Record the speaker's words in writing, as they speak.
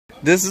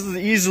This is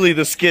easily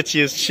the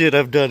sketchiest shit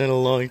I've done in a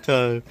long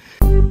time.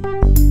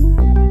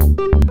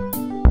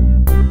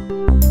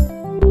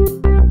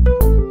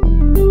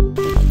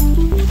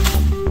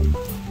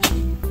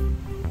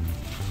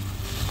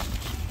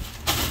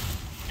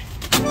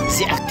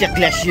 C'est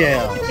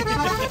interglaciaire.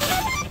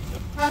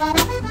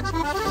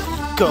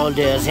 Cold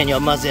as in your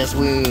mother's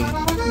womb.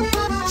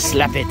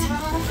 Slap it.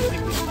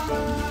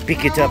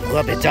 Pick it up,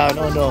 rub it down,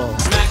 oh no.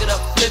 Smack it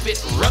up, flip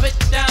it, rub it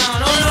down,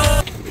 oh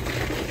no.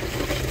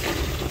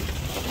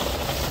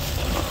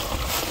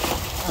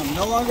 I'm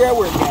no longer at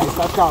work, guys.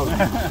 Stop calling.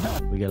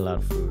 We got a lot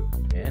of food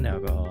and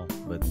alcohol,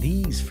 but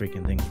these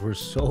freaking things were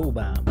so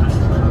bomb.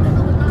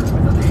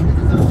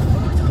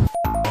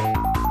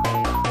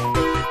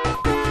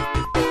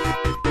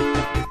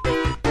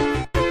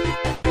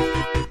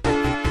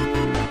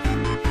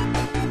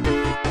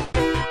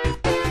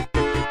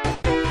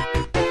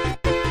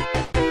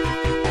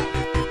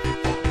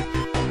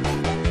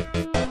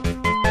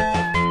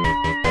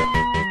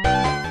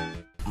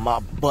 My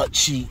butt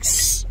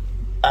cheeks,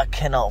 I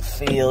cannot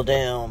feel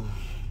them.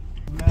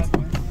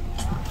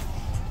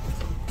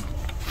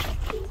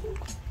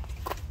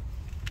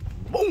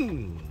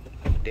 Boom!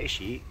 That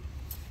shit.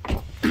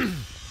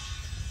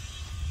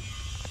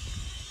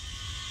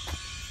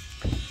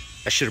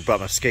 I should have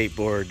brought my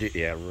skateboard.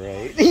 Yeah,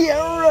 right.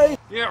 Yeah, right.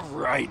 Yeah,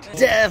 right.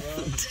 Death,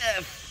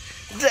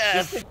 death,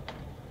 death.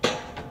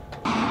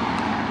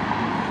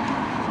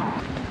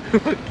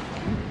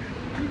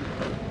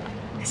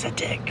 It's a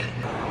dick.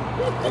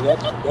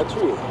 That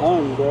tree is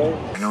hung, bro.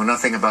 I know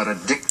nothing about a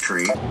dick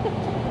tree.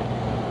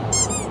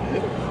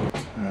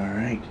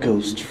 Alright,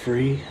 ghost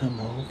free, I'm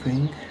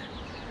hoping.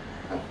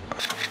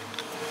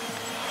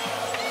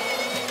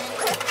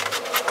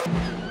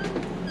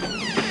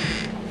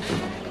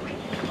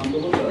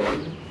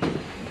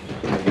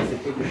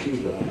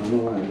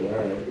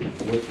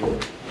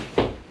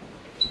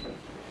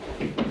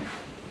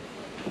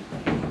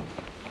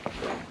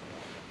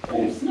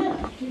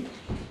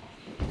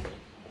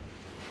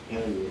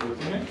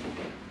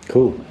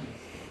 Cool.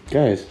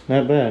 Guys,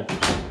 not bad.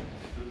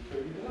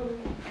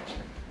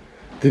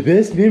 The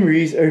best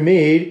memories are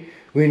made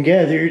when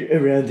gathered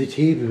around the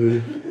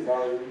table.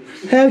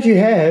 How'd you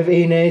have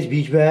a nice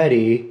beach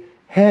body?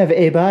 Have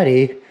a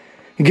body.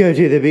 Go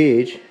to the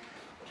beach.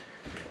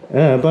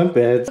 Bunk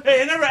beds.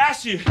 Hey, I never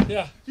asked you.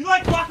 Yeah. You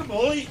like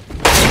guacamole?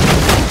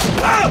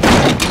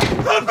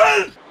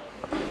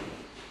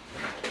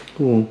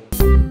 Cool.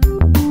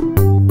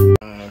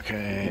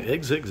 Okay,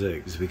 eggs.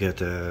 We got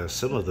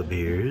some of the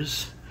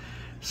beers.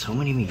 So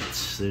many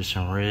meats. There's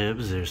some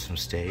ribs, there's some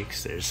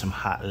steaks, there's some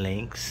hot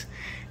links,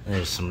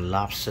 there's some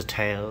lobster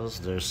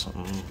tails, there's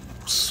some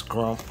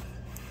scrump,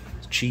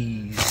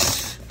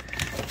 cheese,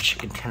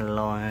 chicken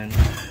tenderloin,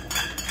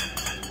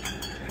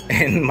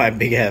 and my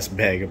big ass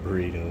bag of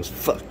burritos.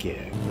 Fuck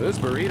yeah. This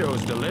burrito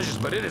is delicious,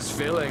 but it is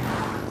filling.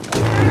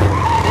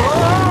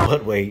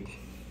 But wait.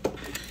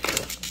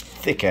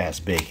 Thick ass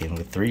bacon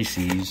with 3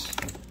 C's.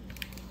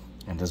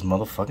 And this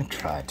motherfucking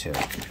tri-tip.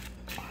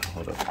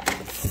 Hold up.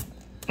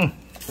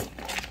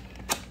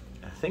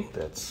 I think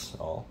that's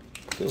all.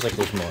 Feels like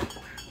there's more.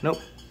 Nope.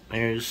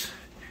 There's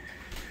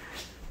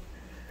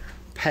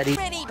patty.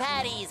 Pretty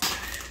patties.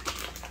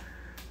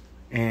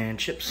 And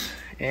chips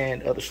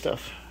and other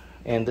stuff.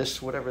 And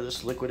this, whatever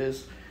this liquid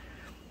is.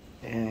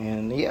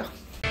 And yeah.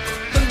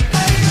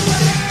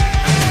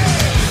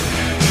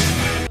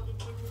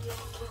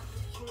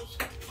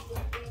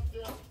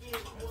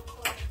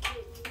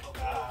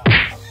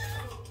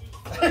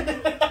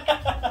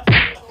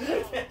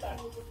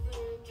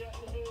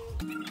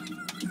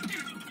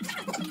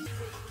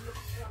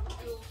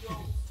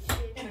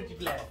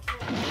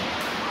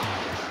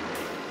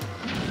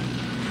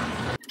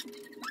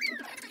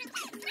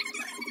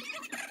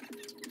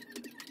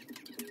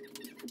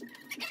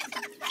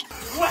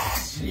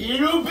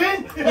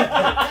 Reuben!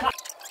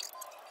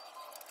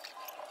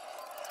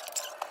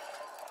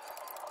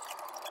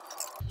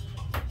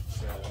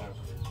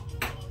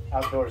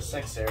 Outdoor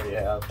sex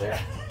area out there.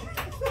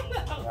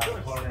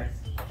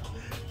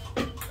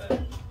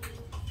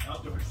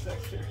 Outdoor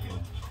sex area.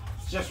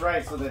 It's just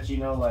right so that you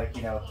know, like,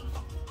 you know,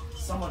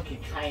 someone can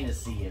kind of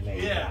see it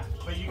maybe. Yeah,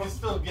 but you can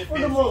still get For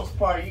busy. the most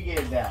part, you get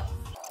it down.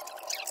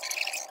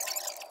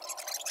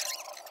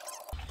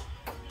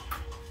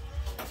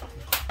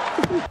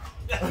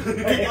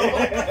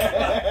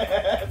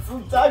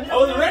 I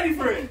wasn't ready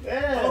for it.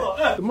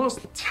 Yeah. The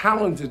most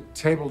talented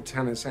table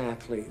tennis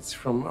athletes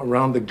from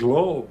around the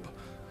globe,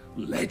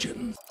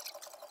 legends.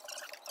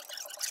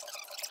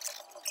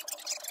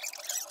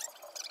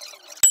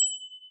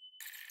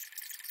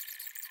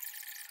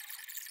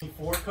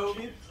 Before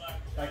COVID,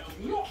 like,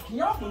 can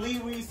y'all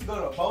believe we used to go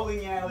to a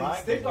bowling alley,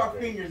 stick our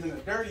fingers in a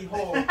dirty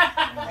hole,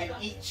 and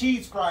eat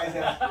cheese fries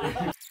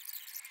after?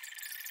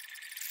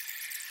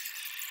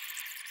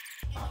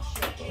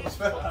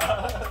 I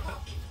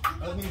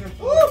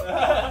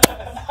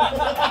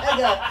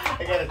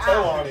got a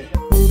toe on it.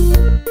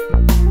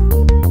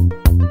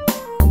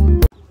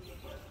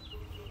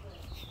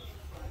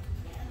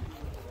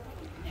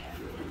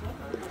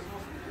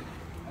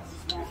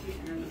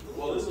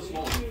 Well, this is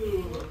small.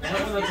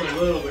 That's a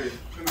little weird.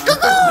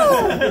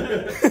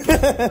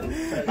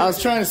 I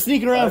was trying to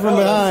sneak around from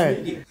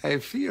behind. I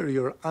fear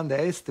you're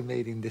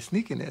underestimating the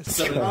sneakiness.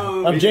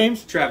 I'm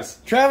James.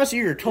 Travis. Travis,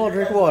 you're a tall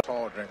drink of water.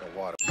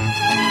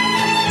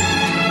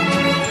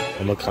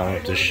 I'm gonna climb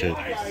up this shit.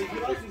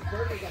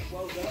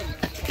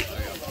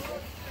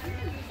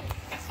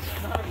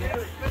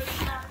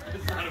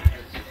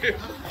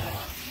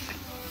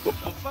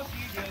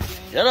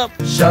 Shut up.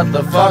 Shut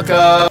the fuck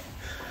up.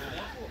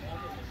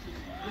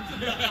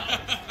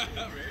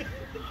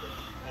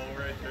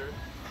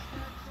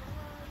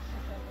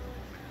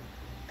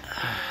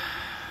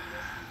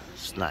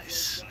 It's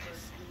nice.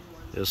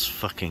 It was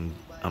fucking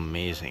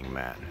amazing,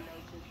 man.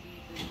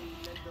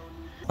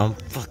 I'm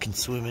fucking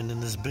swimming in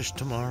this bitch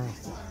tomorrow.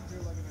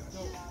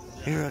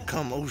 Here I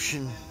come,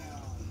 ocean.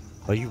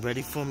 Are you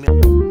ready for me?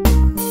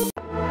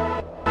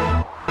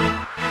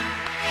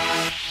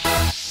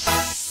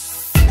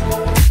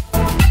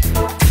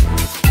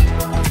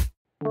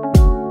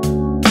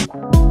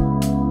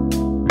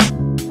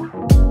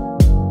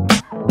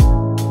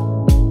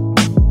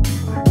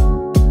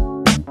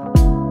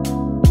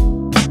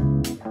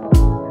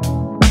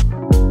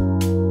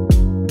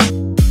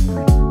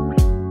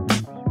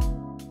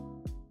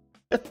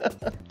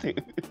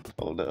 Dude,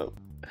 hold up.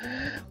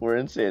 We're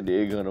in San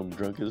Diego and I'm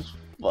drunk as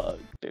fuck,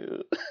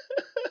 dude.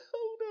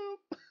 Hold up.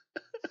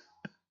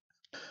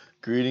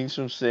 Greetings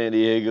from San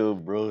Diego,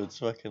 bro. It's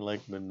fucking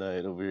like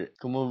midnight over here.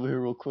 Come over here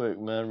real quick,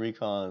 man.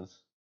 Recons.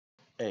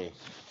 Hey.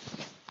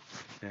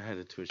 I had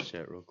a Twitch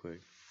chat real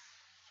quick.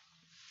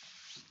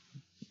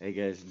 Hey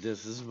guys,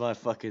 this is my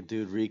fucking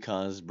dude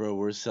Recons, bro.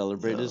 We're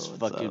celebrating this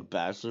fucking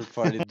bachelor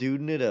party.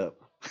 Duding it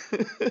up.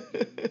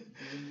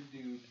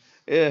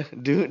 Yeah,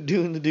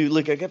 doing the dude.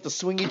 Look, I got the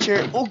swingy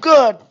chair. Oh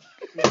god!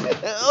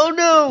 Oh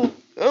no!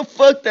 Oh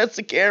fuck, that's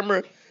the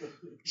camera.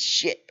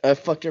 Shit, I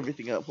fucked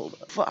everything up. Hold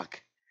on.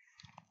 Fuck.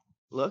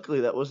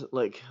 Luckily that wasn't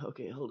like,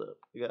 okay, hold up.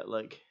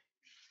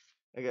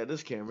 I got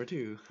this camera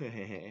too.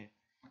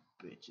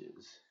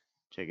 Bitches.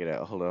 Check it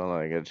out. Hold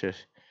on, I gotta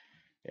just,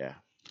 yeah.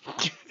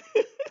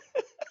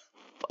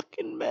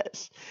 Fucking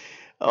mess.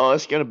 Oh,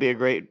 it's gonna be a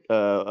great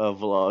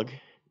vlog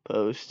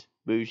post.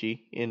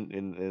 Bougie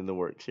in the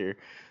works here.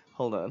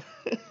 Hold on.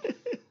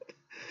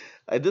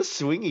 This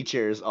swingy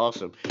chair is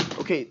awesome.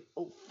 Okay.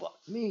 Oh, fuck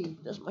me.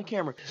 That's my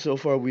camera. So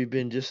far, we've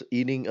been just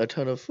eating a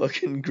ton of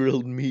fucking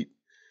grilled meat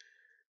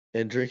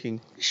and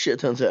drinking shit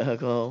tons of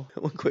alcohol.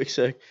 One quick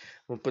sec. I'm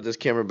gonna put this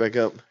camera back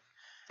up.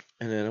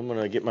 And then I'm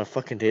gonna get my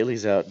fucking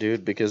dailies out,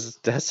 dude, because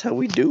that's how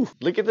we do.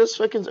 Look at this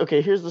fucking...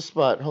 Okay, here's the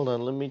spot. Hold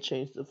on. Let me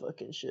change the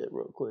fucking shit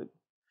real quick.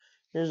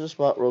 Here's the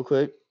spot real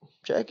quick.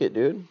 Check it,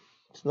 dude.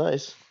 It's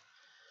nice.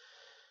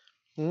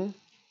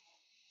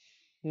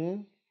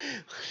 Sorry,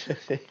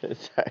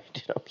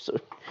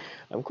 dude,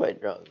 I'm quite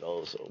drunk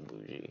also,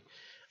 bougie.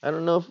 I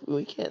don't know if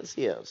we can't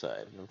see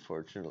outside,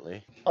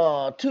 unfortunately.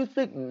 Oh,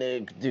 toothpick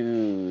Nick,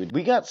 dude.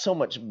 We got so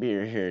much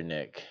beer here,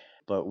 Nick.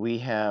 But we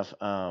have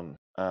Stella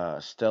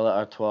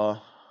Artois,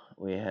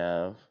 we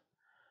have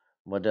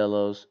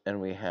Modelo's,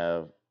 and we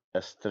have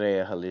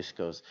Estrella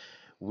Jalisco's.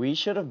 We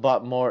should have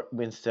bought more.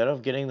 Instead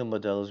of getting the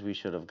Modelo's, we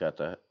should have got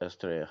the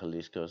Estrella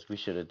Jalisco's. We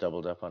should have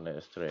doubled up on the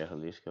Estrella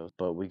Jalisco's.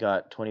 But we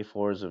got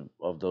 24s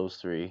of those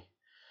three.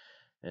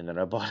 And then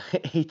I bought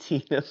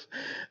 18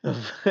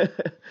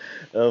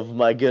 of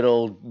my good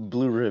old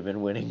Blue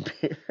Ribbon winning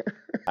beer.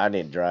 I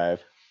didn't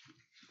drive.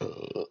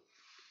 So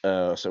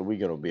we're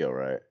going to be all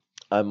right.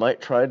 I might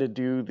try to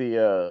do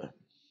the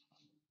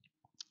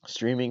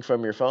streaming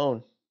from your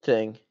phone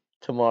thing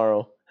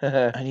tomorrow.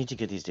 I need to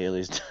get these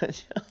dailies done.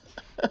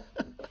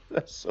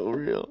 That's so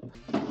real.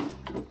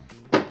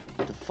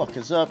 What the fuck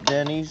is up,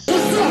 Denny's?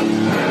 What's up?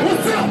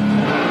 What's up?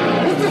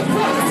 What the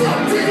fuck is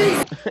up,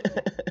 Denny's?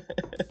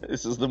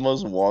 This is the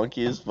most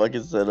wonkiest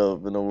fucking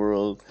setup in the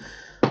world.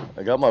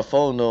 I got my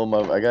phone though.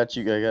 I got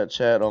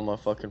chat on my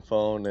fucking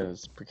phone, and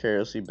it's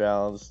precariously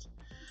balanced.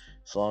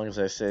 As long as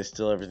I say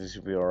still, everything's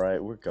gonna be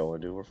alright. We're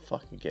going, dude. We're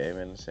fucking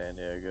gaming in San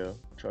Diego.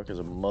 Truck is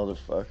a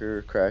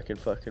motherfucker. Cracking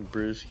fucking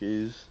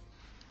brewskis.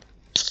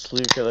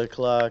 Clear at the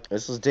clock.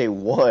 This is day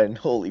one.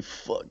 Holy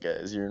fuck,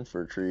 guys. You're in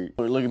for a treat.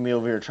 Look at me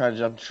over here trying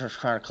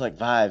to collect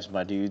vibes,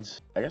 my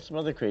dudes. I got some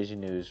other crazy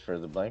news for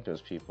the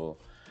Blancos people.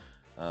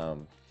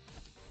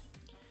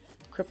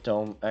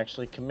 Cryptome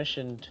actually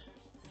commissioned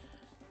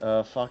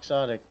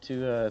Foxotic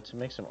to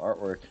make some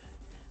artwork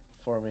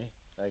for me.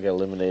 I got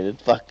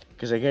eliminated. Fuck.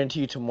 Because I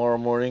guarantee you tomorrow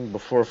morning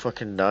before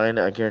fucking 9,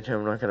 I guarantee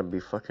I'm not gonna be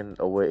fucking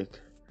awake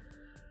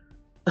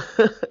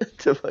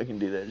to fucking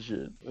do that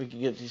shit. We can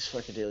get these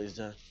fucking dailies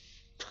done.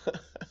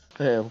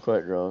 I am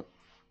quite drunk.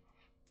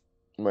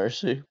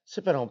 Mercy.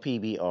 Sipping on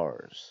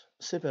PBRs.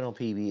 Sipping on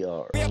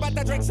PBRs. We about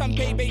to drink some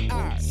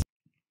PBRs.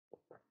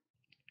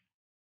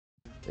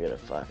 We got a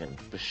fucking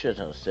shit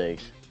ton of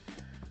steaks.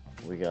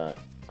 We got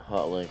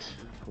hot links.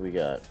 We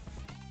got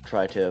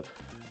tri-tip.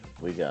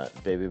 We got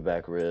baby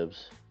back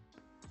ribs.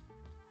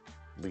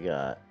 We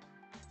got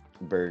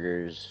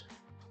burgers.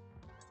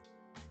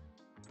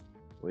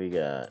 We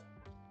got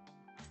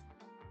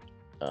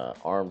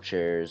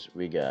armchairs.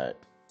 We got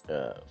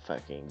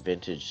fucking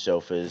vintage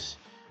sofas.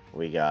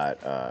 We got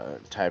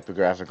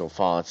typographical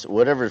fonts.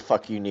 Whatever the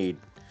fuck you need.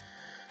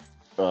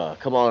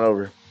 Come on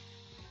over.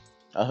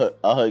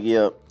 I'll hug you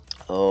up.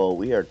 Oh,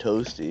 we are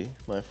toasty,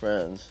 my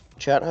friends.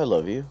 Chat, I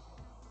love you.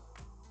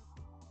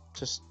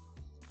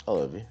 I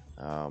love you.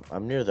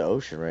 I'm near the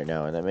ocean right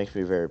now, and that makes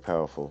me very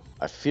powerful.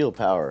 I feel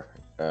power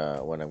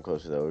when I'm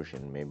close to the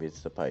ocean. Maybe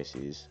it's the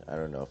Pisces. I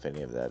don't know if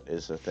any of that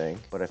is a thing.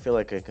 But I feel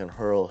like I can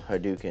hurl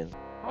Hadouken.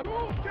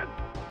 Hadouken!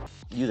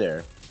 You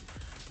there.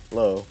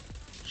 Hello.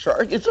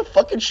 Shark? It's a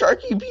fucking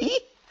Sharky Bee?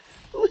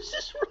 Who is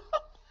this?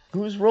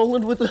 Who's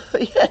rolling with the...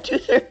 Yeah,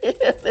 dude,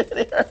 there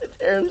they are right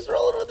there. Who's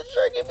rolling with the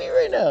Sharky Bee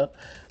right now?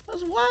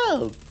 That's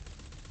wild.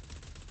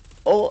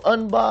 Oh,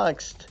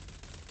 unboxed.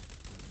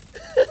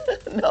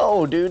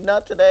 No, dude,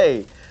 not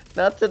today.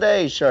 Not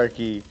today,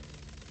 Sharky.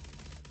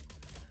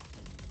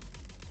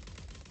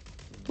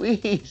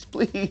 Please,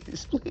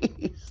 please,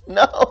 please.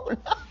 No,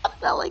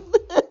 not like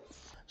this.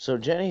 So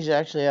Jenny's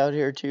actually out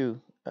here too,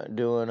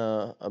 doing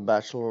a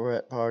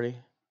bachelorette party.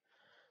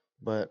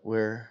 But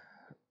we're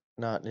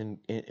not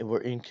we're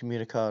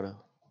incommunicado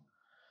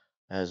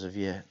as of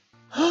yet.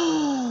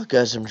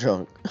 Guys, I'm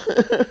drunk.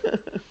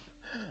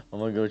 I'm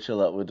gonna go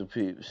chill out with the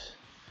peeps.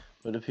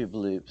 With the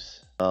people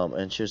leaps.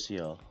 And cheers to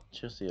y'all.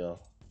 Cheers to y'all.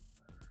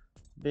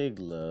 Big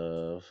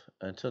love.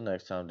 Until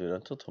next time, dude.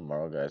 Until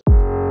tomorrow, guys.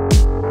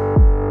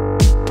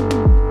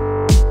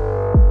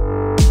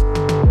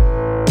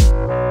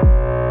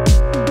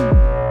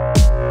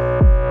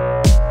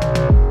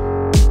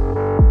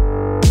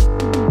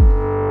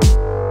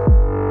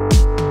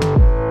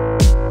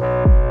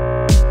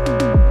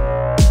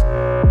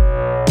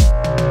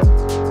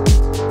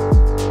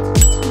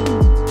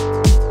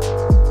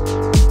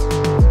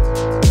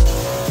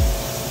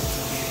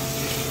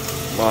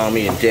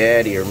 Mommy and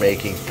Daddy are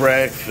making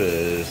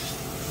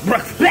breakfast.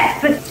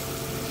 Breakfast!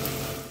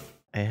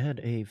 I had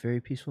a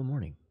very peaceful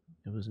morning.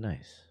 It was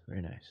nice.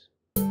 Very nice.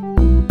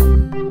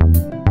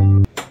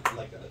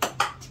 Like a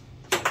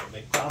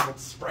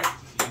McDonald's Sprite,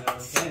 you know what I'm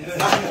saying?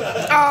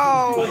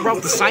 Oh,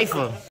 broke the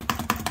cipher.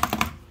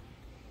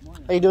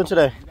 How you doing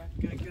today?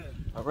 Good, good.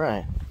 All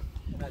right.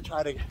 I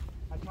try to feed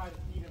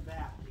him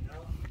back, you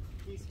know?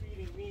 He's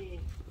feeding me.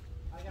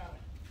 I gotta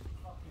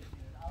fuck it,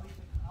 dude. I'll eat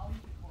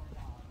the corn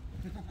dog.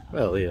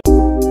 Well, yeah.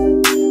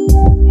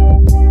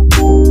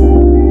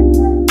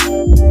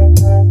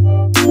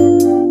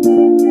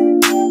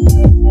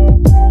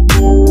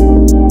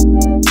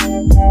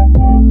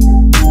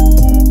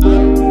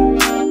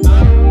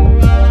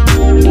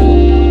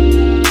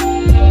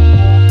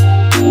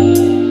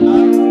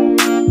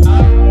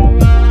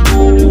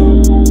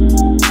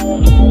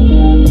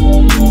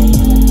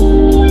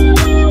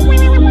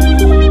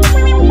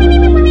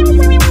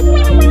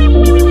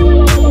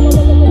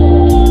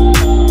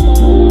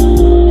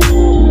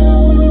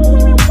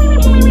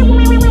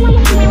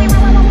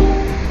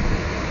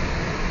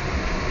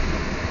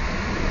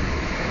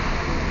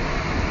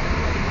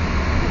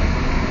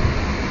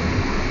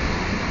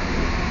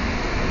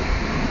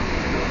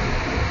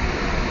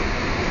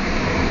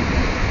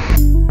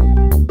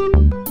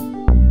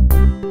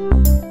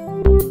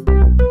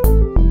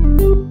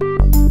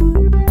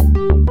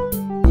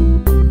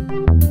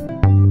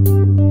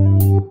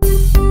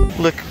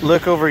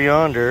 Look over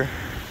yonder.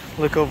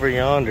 Look over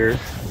yonder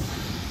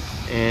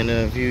and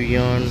view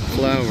yon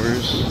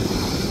flowers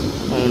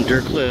on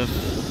Der Cliff.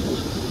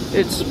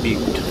 It's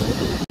beautiful.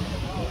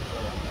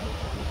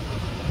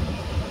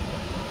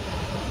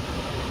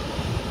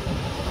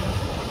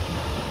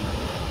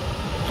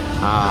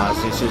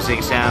 The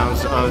soothing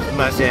sounds of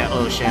the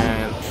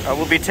ocean. I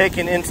will be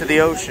taken into the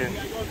ocean.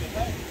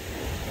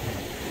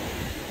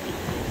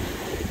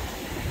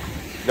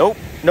 Nope,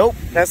 nope,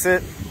 that's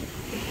it.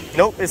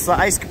 Nope, it's the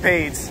ice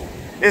capades.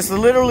 It's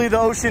literally the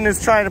ocean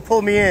is trying to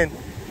pull me in.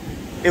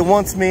 It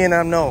wants me and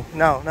I'm no,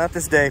 not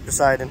this day,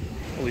 Poseidon.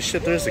 Holy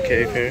shit, there's a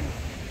cave here.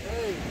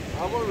 Hey,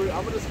 I'm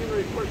just gonna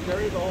record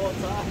Barry the whole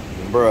time.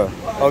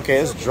 Bruh. Okay,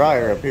 it's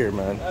drier up here,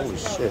 man. Holy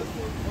shit.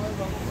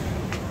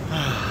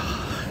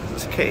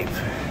 It's a cave.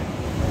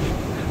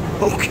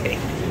 Okay.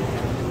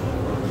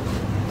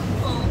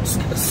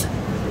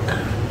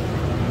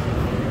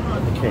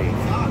 Cave.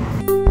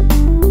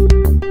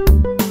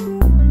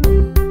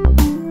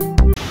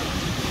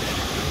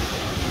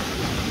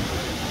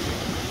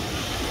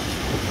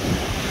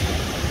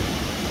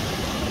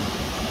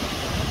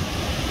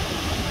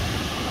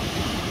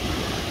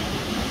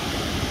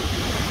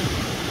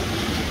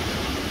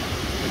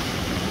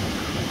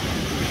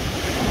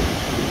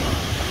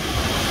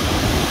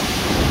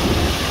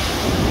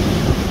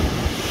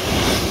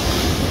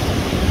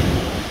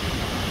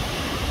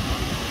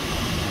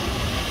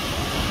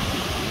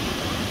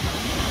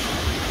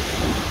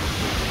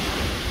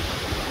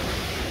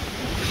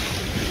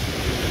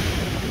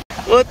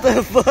 What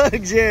the fuck,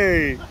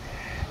 Jerry?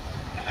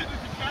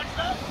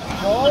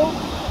 No,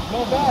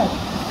 go back.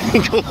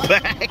 Go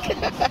back?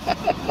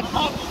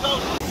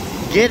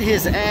 Get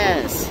his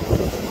ass.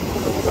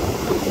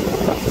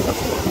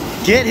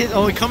 Get his,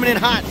 oh, coming in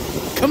hot.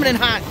 Coming in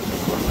hot.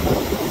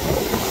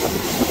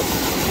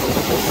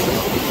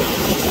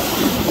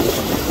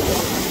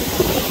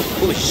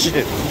 Holy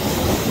shit.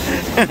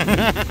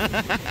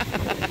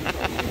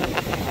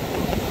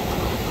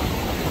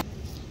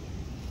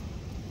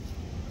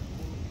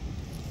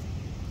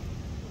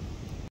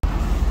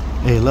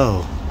 Hey,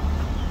 low.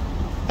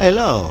 Hey,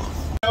 low.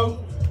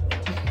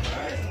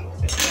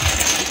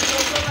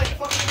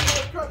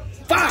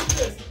 Fuck!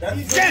 That's it!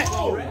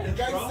 The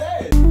guy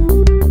said.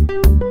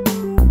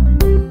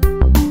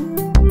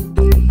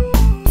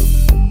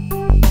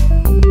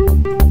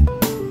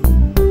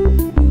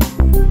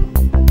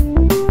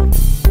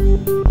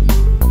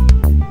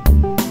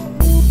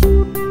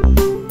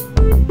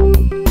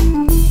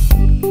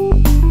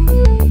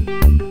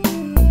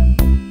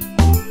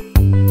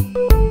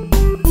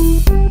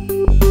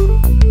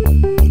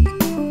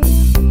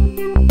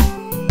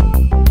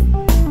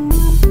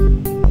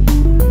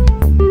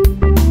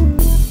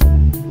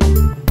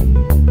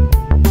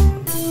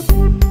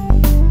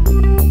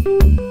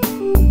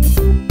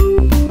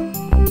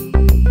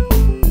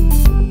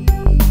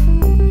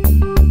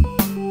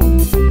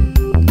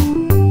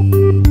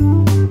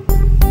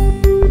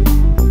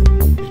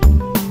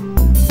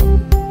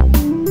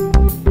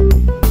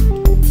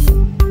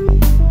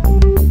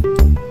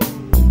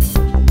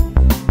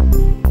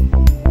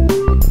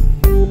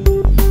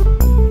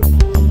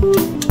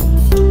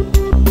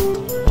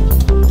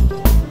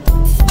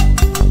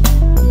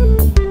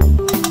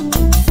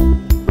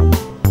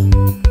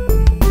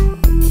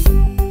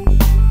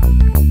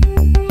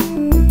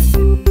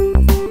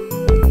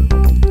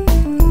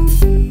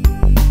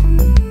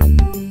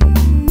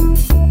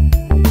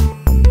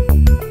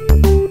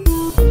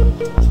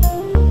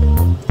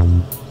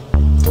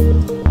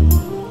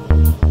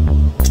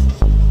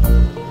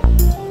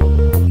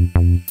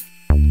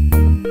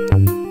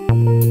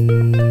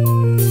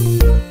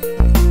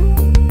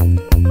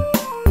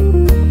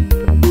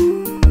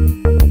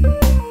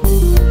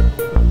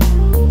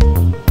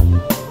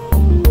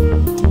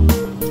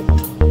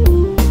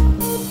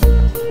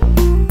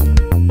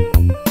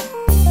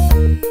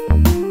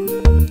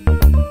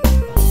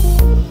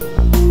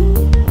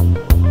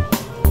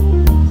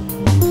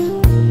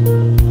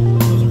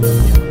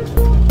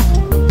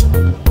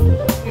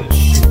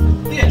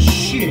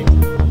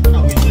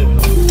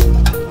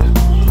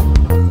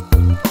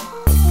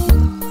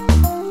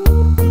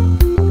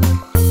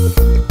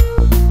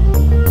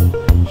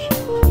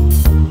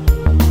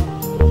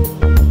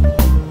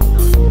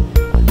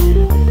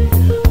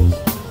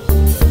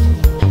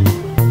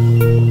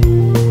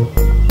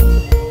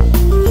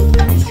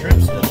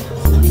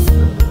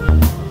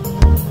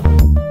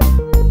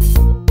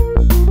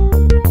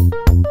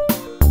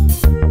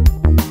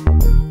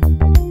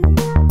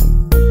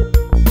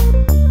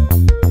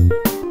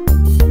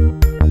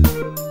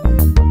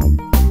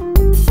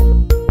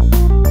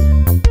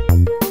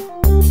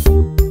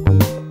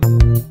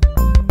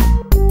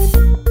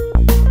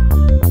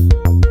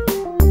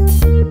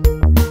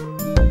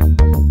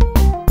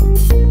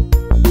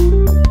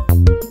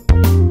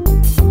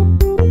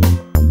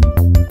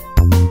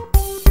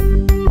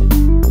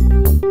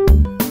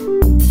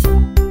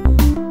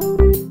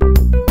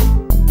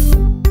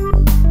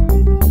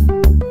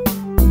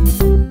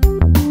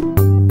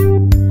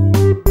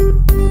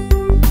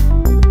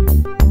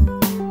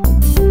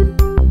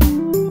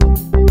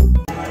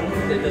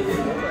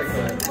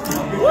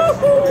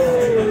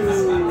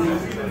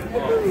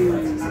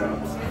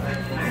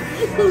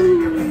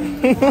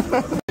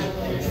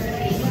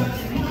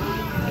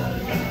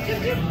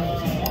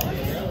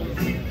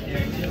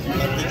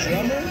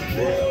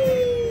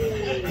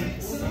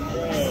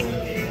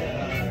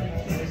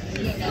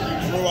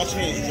 Remember watching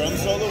his drum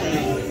solo when he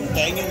was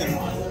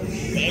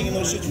banging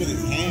those shits with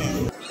his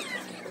hand.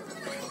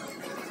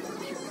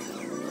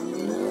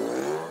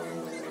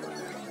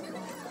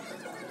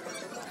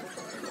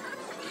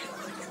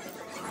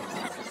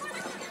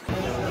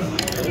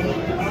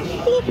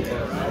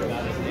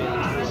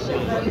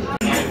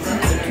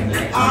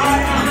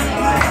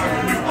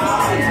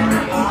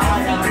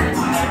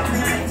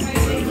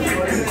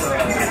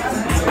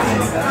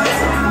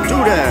 Do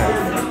that.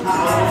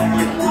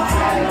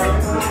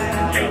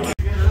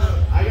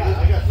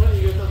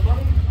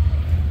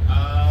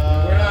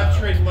 We're not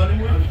trading money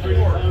with.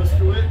 Let's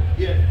do it.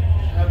 Yeah.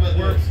 How about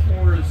this?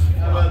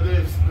 How about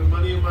this? The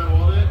money in my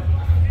wallet.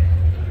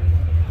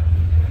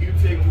 You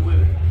take the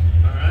winner.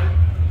 All right.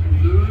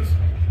 You lose.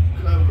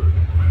 Cover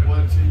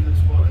what's in this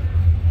wallet.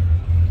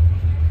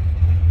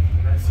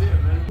 That's it,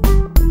 man.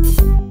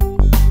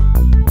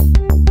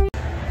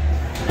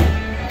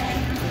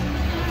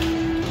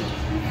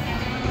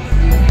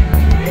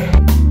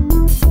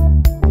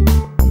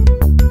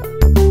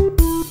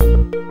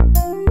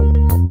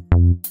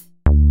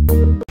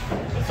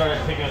 Started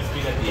picking up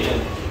speed at the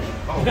end.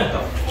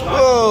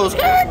 Whoa,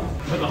 skirt!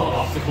 Put the whole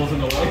obstacles in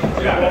the way.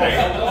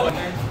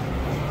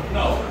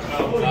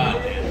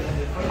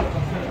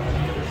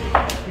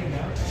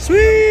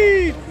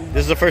 Sweet!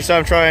 This is the first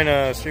time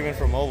trying streaming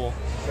from mobile.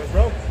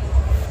 Bro,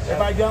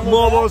 everybody download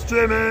Mobile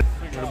streaming!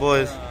 For the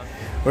boys.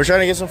 We're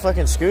trying to get some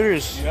fucking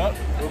scooters. Yep.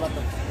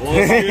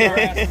 We'll see our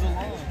asses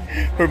along.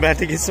 We're about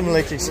to get some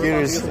electric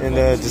scooters and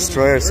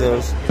destroy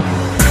ourselves.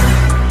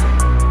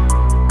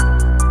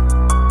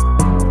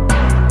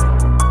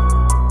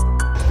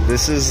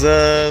 This is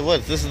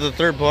what? This is the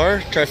third bar,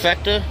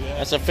 trifecta.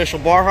 That's official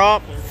bar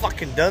hop.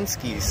 Fucking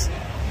Dunskies.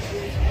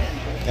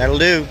 That'll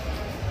do.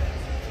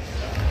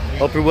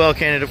 Hope you're well,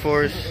 Canada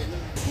Forest.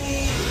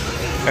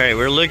 All right,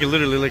 we're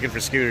literally looking for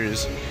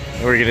scooters.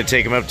 And we're gonna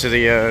take them up to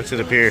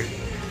the pier,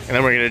 and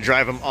then we're gonna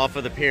drive them off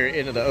of the pier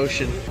into the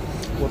ocean.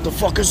 What the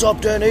fuck is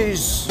up,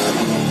 Denny's?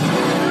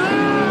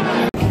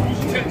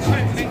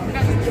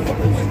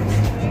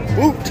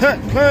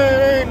 Wu-Tang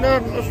Clan ain't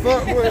nothing to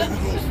fuck with.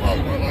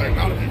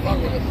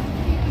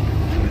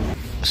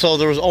 So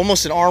there was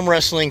almost an arm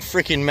wrestling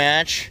freaking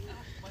match,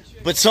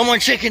 but someone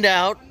chickened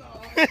out.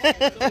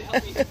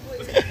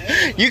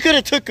 You could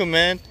have took him,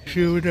 man.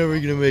 Sure, we're never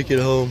gonna make it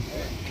home.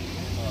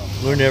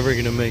 We're never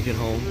gonna make it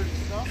home.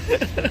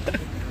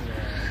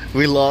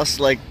 We lost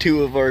like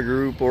 2 of our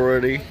group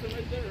already.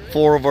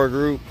 4 of our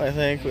group, I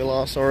think, we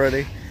lost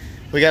already.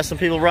 We got some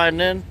people riding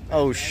in.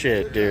 Oh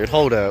shit, dude.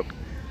 Hold up.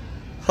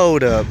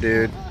 Hold up,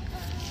 dude.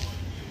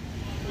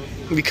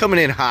 We coming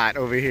in hot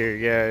over here,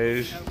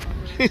 guys.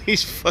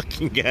 These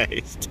fucking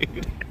guys,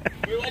 dude.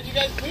 We let you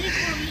guys leave,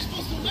 or were you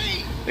supposed to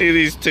wait? Look at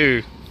these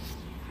two.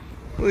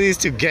 Look at these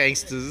 2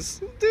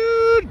 gangsters.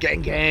 Dude,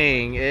 gang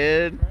gang,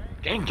 Ed.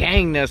 Gang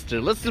gang, Nestor.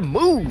 Let's do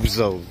moves,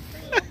 though.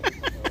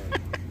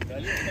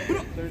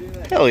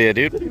 Hell yeah,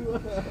 dude.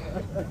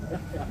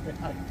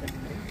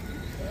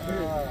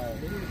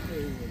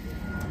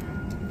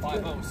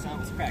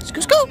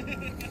 Let's go.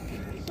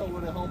 So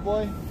with a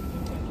homeboy.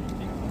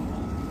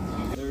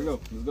 There we go.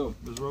 Let's go.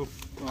 Let's roll.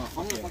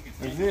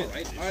 That's it.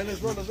 All right,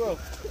 let's roll. Let's roll.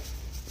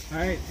 All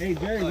right, hey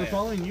Jerry, we're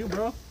following you,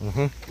 bro.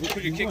 Mm-hmm. We'll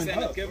put your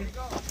kickstand up, Kevin.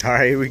 All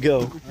right, here we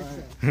go.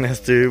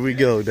 Nestor, here we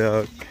go,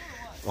 dog.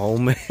 Oh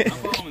man,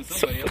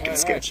 so fucking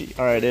sketchy.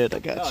 All right, Ed, I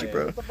got you,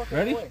 bro.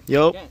 Ready?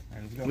 Yup,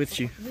 with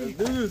you. Let's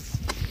do this.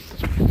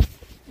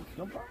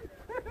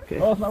 Okay.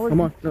 Oh, it's not working.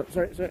 Come on. No,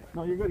 sorry.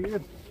 No, you're good. You're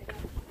good.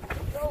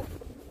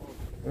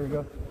 There we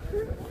go.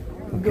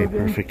 Okay,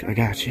 perfect. I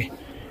got you.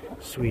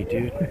 Sweet,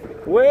 dude.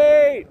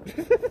 Wait!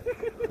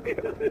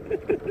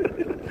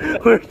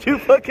 We're too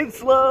fucking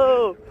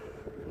slow.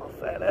 Oh,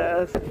 fat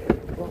ass.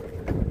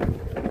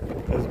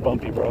 That's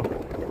bumpy, bro.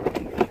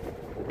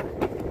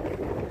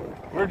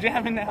 We're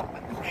jamming now.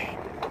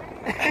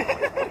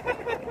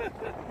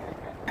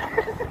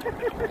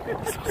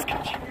 So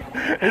sketchy.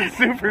 It's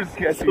super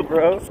sketchy,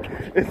 bro.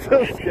 It's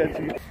so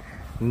sketchy.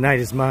 Night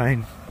is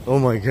mine. Oh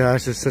my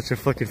gosh, it's such a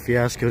fucking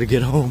fiasco to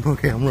get home.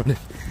 Okay, I'm running.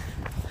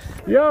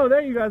 Yo,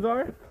 there you guys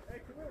are.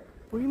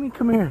 What do you mean,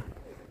 come here?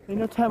 Ain't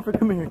no time for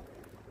come here.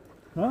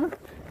 Huh?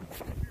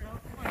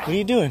 What are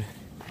you doing?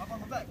 Hop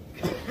on the back.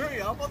 Hurry,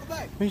 hop on the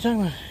back. What are you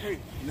talking about? Hurry,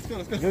 let's go,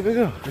 let's go. Go, go,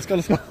 go. Let's go,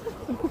 let's go.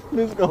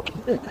 Let's go.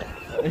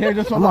 Here,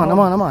 just I'm on.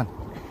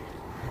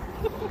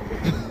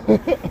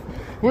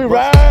 We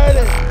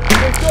riding.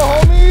 Let's go,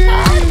 homies.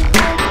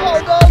 Let's go,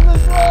 dog.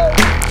 Let's go.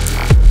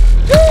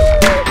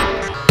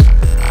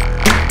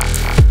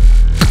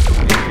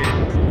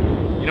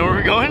 You know where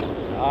we're going?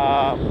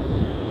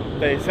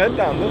 They said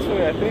down this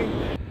way, I think.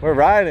 We're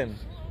riding.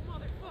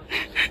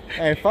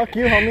 Hey, fuck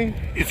you, homie.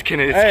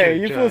 Hey,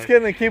 you fools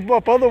can't keep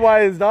up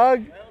otherwise,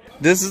 dog.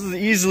 This is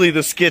easily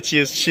the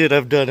sketchiest shit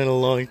I've done in a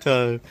long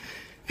time.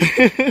 Look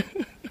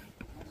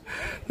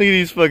at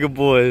these fucking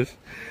boys.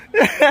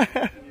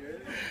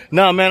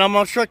 Nah, man, I'm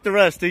gonna truck the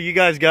rest, dude. You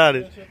guys got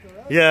it.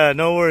 Yeah,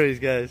 no worries,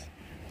 guys.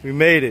 We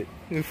made it.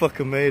 We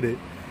fucking made it.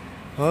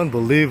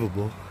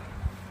 Unbelievable.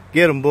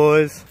 Get them,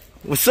 boys.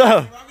 What's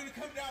up? I'm gonna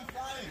come down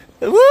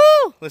flying.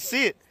 Woo! Let's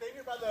see it. Stay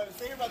here by the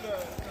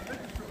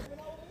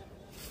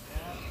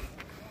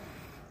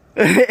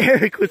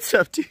Eric, what's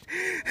up, dude?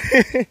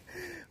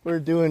 We're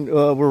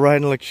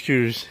riding electric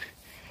scooters.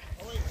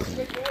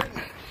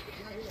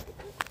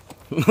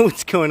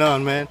 What's going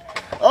on, man?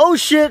 Oh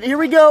shit, here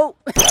we go.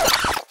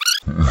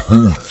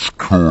 What's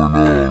going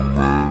on,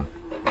 man?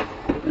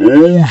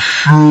 Oh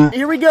shit.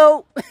 Here we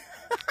go.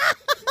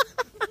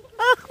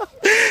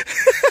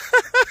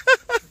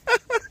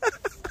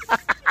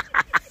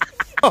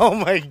 Oh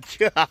my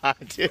god,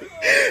 dude.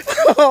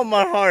 Oh,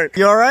 my heart.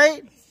 You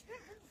alright?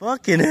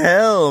 Fucking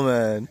hell,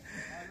 man.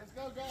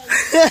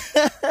 Let's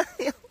go,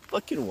 guys.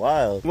 Fucking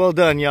wild. Well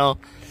done, y'all.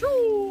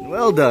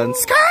 Well done.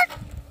 Skirt!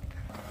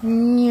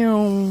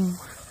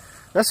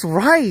 That's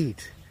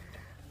right.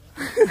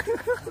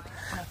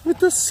 With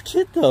the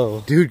skit,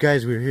 though. Dude,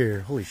 guys, we're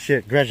here. Holy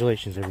shit.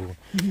 Congratulations, everyone.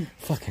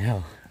 Fucking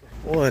hell.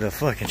 What a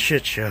fucking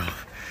shit show.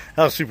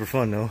 That was super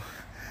fun, though.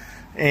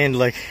 And,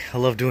 like, I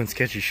love doing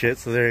sketchy shit,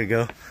 so there you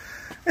go.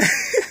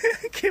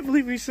 I can't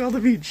believe we saw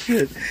them eat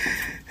shit.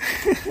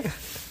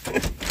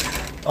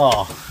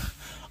 Oh.